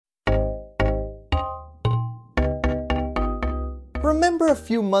Remember a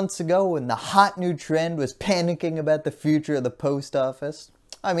few months ago when the hot new trend was panicking about the future of the post office?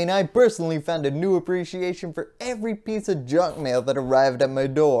 I mean, I personally found a new appreciation for every piece of junk mail that arrived at my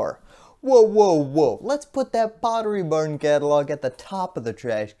door. Whoa, whoa, whoa, let's put that Pottery Barn catalog at the top of the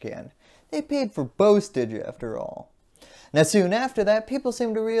trash can. They paid for postage after all. Now soon after that, people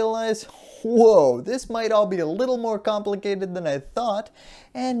seemed to realize, whoa, this might all be a little more complicated than I thought,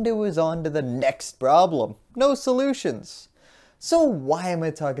 and it was on to the next problem. No solutions. So why am I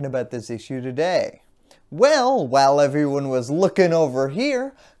talking about this issue today? Well, while everyone was looking over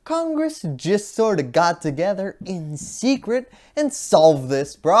here, Congress just sort of got together in secret and solved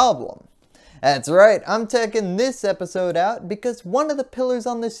this problem. That's right, I'm taking this episode out because one of the pillars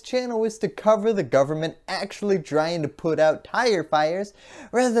on this channel is to cover the government actually trying to put out tire fires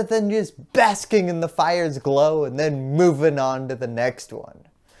rather than just basking in the fire's glow and then moving on to the next one.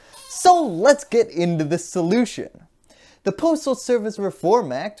 So let's get into the solution. The Postal Service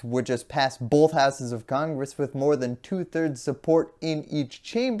Reform Act, which has passed both houses of Congress with more than 2/3 support in each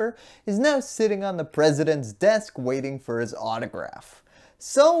chamber, is now sitting on the president's desk waiting for his autograph.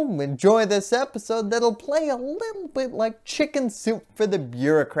 So enjoy this episode that'll play a little bit like chicken soup for the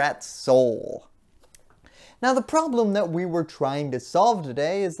bureaucrat's soul. Now the problem that we were trying to solve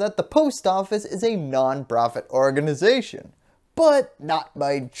today is that the post office is a non-profit organization, but not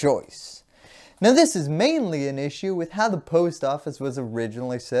by choice. Now this is mainly an issue with how the post office was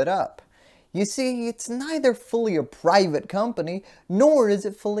originally set up. You see, it's neither fully a private company, nor is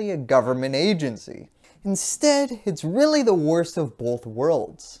it fully a government agency. Instead, it's really the worst of both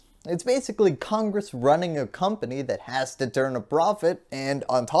worlds. It's basically Congress running a company that has to turn a profit and,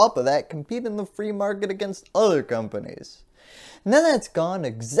 on top of that, compete in the free market against other companies. Now that's gone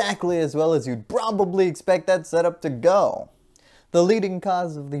exactly as well as you'd probably expect that setup to go. The leading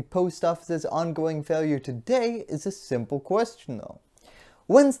cause of the post office's ongoing failure today is a simple question though.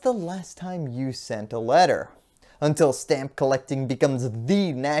 When's the last time you sent a letter? Until stamp collecting becomes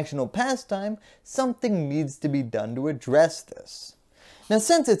the national pastime, something needs to be done to address this. Now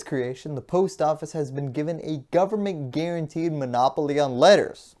since its creation, the post office has been given a government guaranteed monopoly on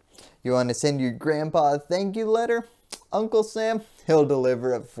letters. You want to send your grandpa a thank you letter? Uncle Sam, he'll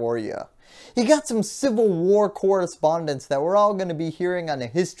deliver it for you. You got some Civil War correspondence that we're all going to be hearing on a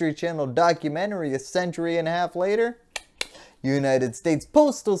History Channel documentary a century and a half later? United States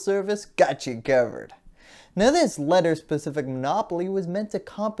Postal Service got you covered. Now this letter-specific monopoly was meant to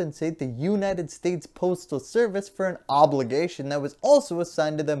compensate the United States Postal Service for an obligation that was also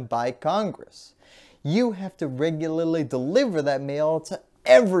assigned to them by Congress. You have to regularly deliver that mail to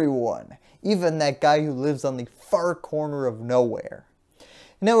everyone, even that guy who lives on the far corner of nowhere.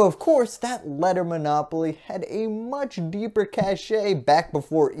 Now of course that letter monopoly had a much deeper cachet back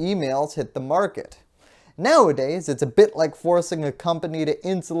before emails hit the market. Nowadays it's a bit like forcing a company to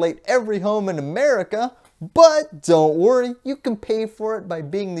insulate every home in America, but don't worry, you can pay for it by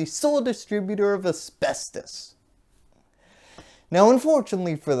being the sole distributor of asbestos. Now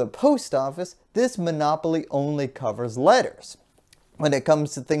unfortunately for the post office, this monopoly only covers letters. When it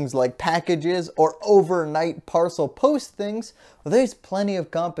comes to things like packages or overnight parcel post things, well, there's plenty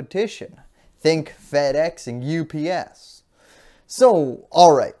of competition. Think FedEx and UPS. So,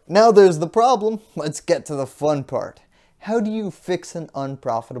 alright, now there's the problem, let's get to the fun part. How do you fix an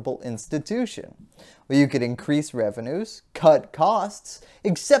unprofitable institution? Well, you could increase revenues, cut costs,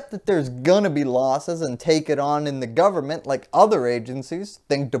 accept that there's gonna be losses and take it on in the government like other agencies,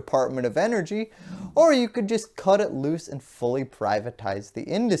 think Department of Energy, or you could just cut it loose and fully privatize the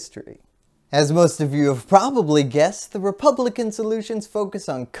industry. As most of you have probably guessed, the Republican solutions focus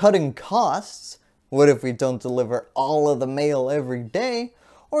on cutting costs. What if we don't deliver all of the mail every day?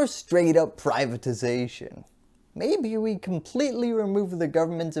 Or straight up privatization? Maybe we completely remove the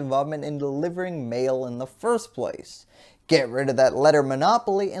government's involvement in delivering mail in the first place. Get rid of that letter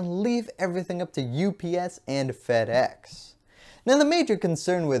monopoly and leave everything up to UPS and FedEx. Now the major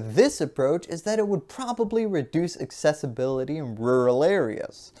concern with this approach is that it would probably reduce accessibility in rural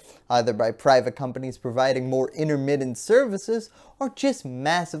areas, either by private companies providing more intermittent services or just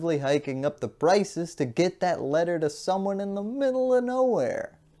massively hiking up the prices to get that letter to someone in the middle of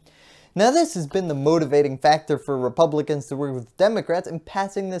nowhere. Now this has been the motivating factor for Republicans to work with Democrats in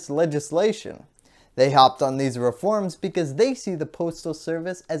passing this legislation. They hopped on these reforms because they see the Postal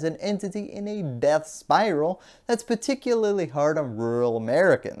Service as an entity in a death spiral that's particularly hard on rural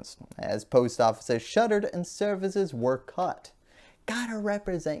Americans, as post offices shuttered and services were cut. Gotta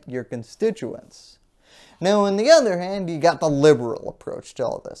represent your constituents. Now on the other hand, you got the liberal approach to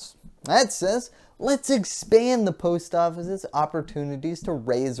all this. That says, Let's expand the post office's opportunities to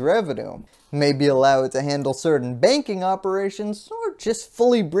raise revenue. Maybe allow it to handle certain banking operations, or just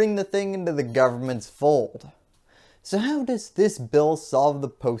fully bring the thing into the government's fold. So how does this bill solve the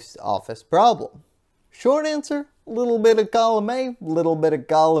post office problem? Short answer, a little bit of column A, little bit of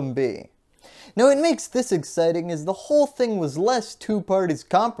column B. Now what makes this exciting is the whole thing was less two parties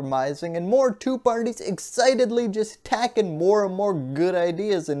compromising and more two parties excitedly just tacking more and more good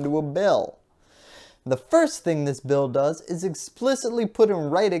ideas into a bill. The first thing this bill does is explicitly put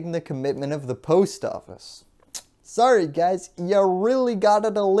in writing the commitment of the post office. Sorry guys, you really gotta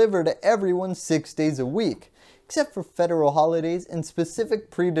deliver to everyone 6 days a week, except for federal holidays and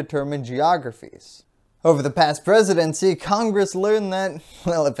specific predetermined geographies. Over the past presidency, Congress learned that,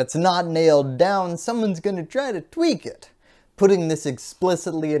 well, if it's not nailed down, someone's gonna try to tweak it. Putting this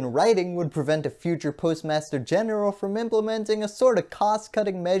explicitly in writing would prevent a future Postmaster General from implementing a sort of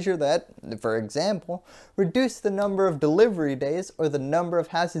cost-cutting measure that, for example, reduced the number of delivery days or the number of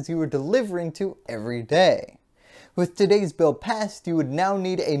houses you were delivering to every day. With today's bill passed, you would now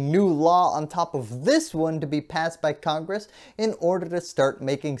need a new law on top of this one to be passed by Congress in order to start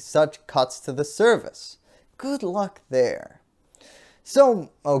making such cuts to the service. Good luck there. So,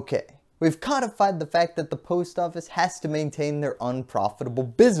 okay. We've codified the fact that the post office has to maintain their unprofitable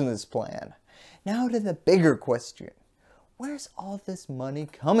business plan. Now to the bigger question. Where's all this money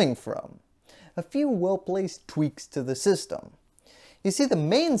coming from? A few well-placed tweaks to the system. You see, the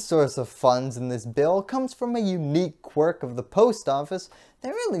main source of funds in this bill comes from a unique quirk of the post office that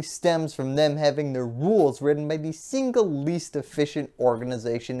really stems from them having their rules written by the single least efficient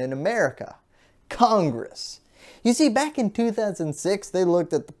organization in America, Congress. You see, back in 2006, they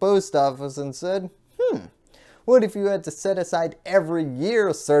looked at the post office and said, what if you had to set aside every year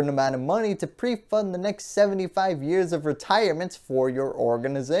a certain amount of money to pre-fund the next 75 years of retirements for your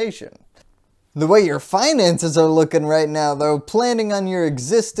organization? The way your finances are looking right now though, planning on your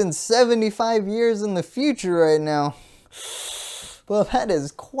existence 75 years in the future right now, well, that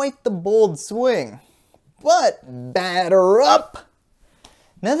is quite the bold swing. But batter up!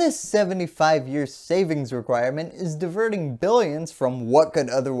 Now this 75-year savings requirement is diverting billions from what could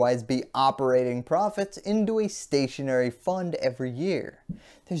otherwise be operating profits into a stationary fund every year.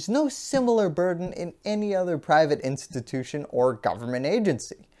 There's no similar burden in any other private institution or government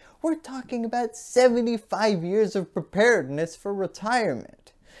agency. We're talking about 75 years of preparedness for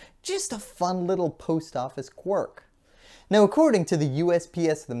retirement. Just a fun little post office quirk. Now, according to the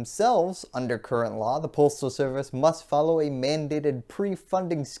USPS themselves, under current law, the Postal Service must follow a mandated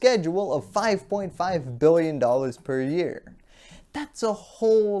pre-funding schedule of $5.5 billion per year. That's a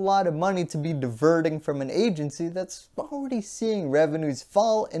whole lot of money to be diverting from an agency that's already seeing revenues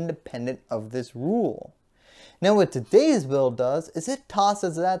fall independent of this rule. Now what today's bill does is it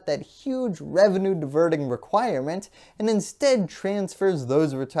tosses out that huge revenue diverting requirement and instead transfers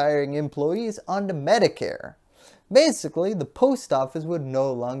those retiring employees onto Medicare. Basically, the post office would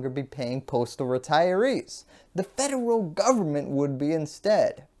no longer be paying postal retirees. The federal government would be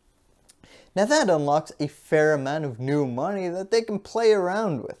instead. Now that unlocks a fair amount of new money that they can play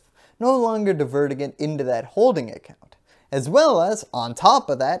around with, no longer diverting it into that holding account. As well as, on top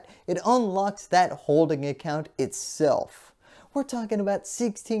of that, it unlocks that holding account itself. We're talking about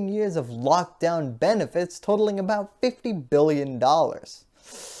 16 years of lockdown benefits totaling about $50 billion.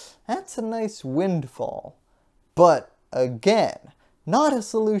 That's a nice windfall. But again, not a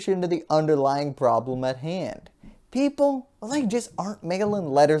solution to the underlying problem at hand. People, well, they just aren't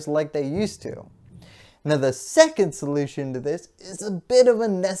mailing letters like they used to. Now the second solution to this is a bit of a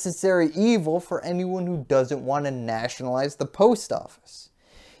necessary evil for anyone who doesn't want to nationalize the post office.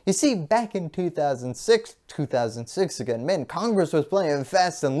 You see, back in 2006 again, man, Congress was playing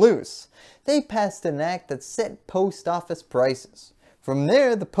fast and loose. They passed an act that set post office prices. From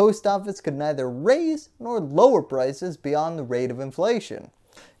there, the post office could neither raise nor lower prices beyond the rate of inflation.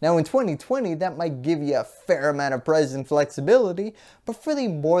 Now in 2020, that might give you a fair amount of pricing flexibility, but for the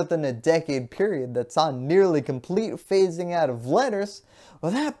more than a decade period that saw nearly complete phasing out of letters,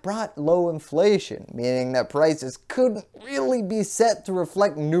 well, that brought low inflation, meaning that prices couldn't really be set to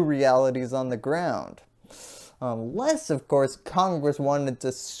reflect new realities on the ground. Unless, of course, Congress wanted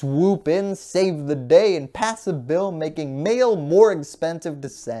to swoop in, save the day, and pass a bill making mail more expensive to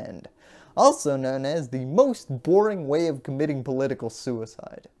send. Also known as the most boring way of committing political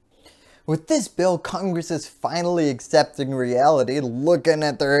suicide. With this bill, Congress is finally accepting reality, looking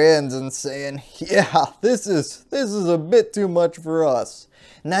at their hands and saying, yeah, this is a bit too much for us.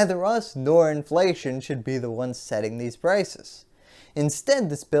 Neither us nor inflation should be the ones setting these prices. Instead,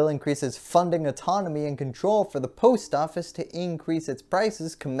 this bill increases funding autonomy and control for the post office to increase its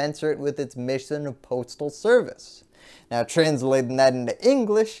prices commensurate with its mission of postal service. Now, translating that into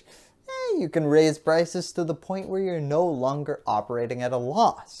English, you can raise prices to the point where you're no longer operating at a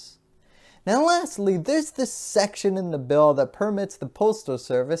loss. Now lastly, there's this section in the bill that permits the Postal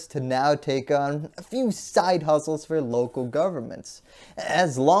Service to now take on a few side hustles for local governments,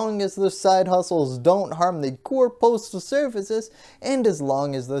 as long as those side hustles don't harm the core postal services, and as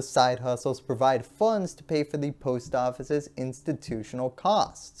long as those side hustles provide funds to pay for the post office's institutional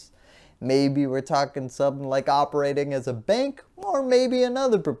costs. Maybe we're talking something like operating as a bank, or maybe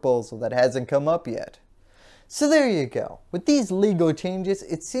another proposal that hasn't come up yet. So there you go. With these legal changes,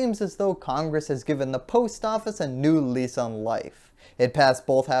 it seems as though Congress has given the post office a new lease on life. It passed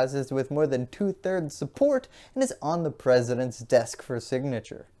both houses with more than 2/3 support and is on the president's desk for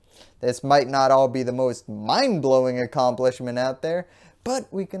signature. This might not all be the most mind-blowing accomplishment out there, but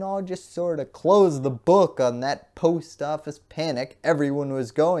we can all just sort of close the book on that post office panic everyone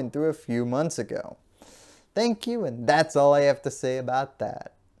was going through a few months ago. Thank you, and that's all I have to say about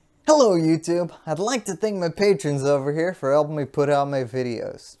that. Hello YouTube, I'd like to thank my patrons over here for helping me put out my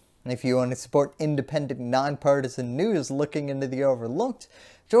videos. And if you want to support independent, nonpartisan news looking into the overlooked,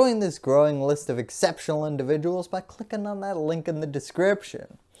 join this growing list of exceptional individuals by clicking on that link in the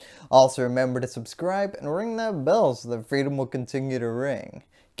description. Also remember to subscribe and ring that bell so that freedom will continue to ring.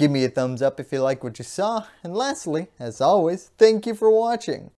 Give me a thumbs up if you like what you saw, and lastly, as always, thank you for watching.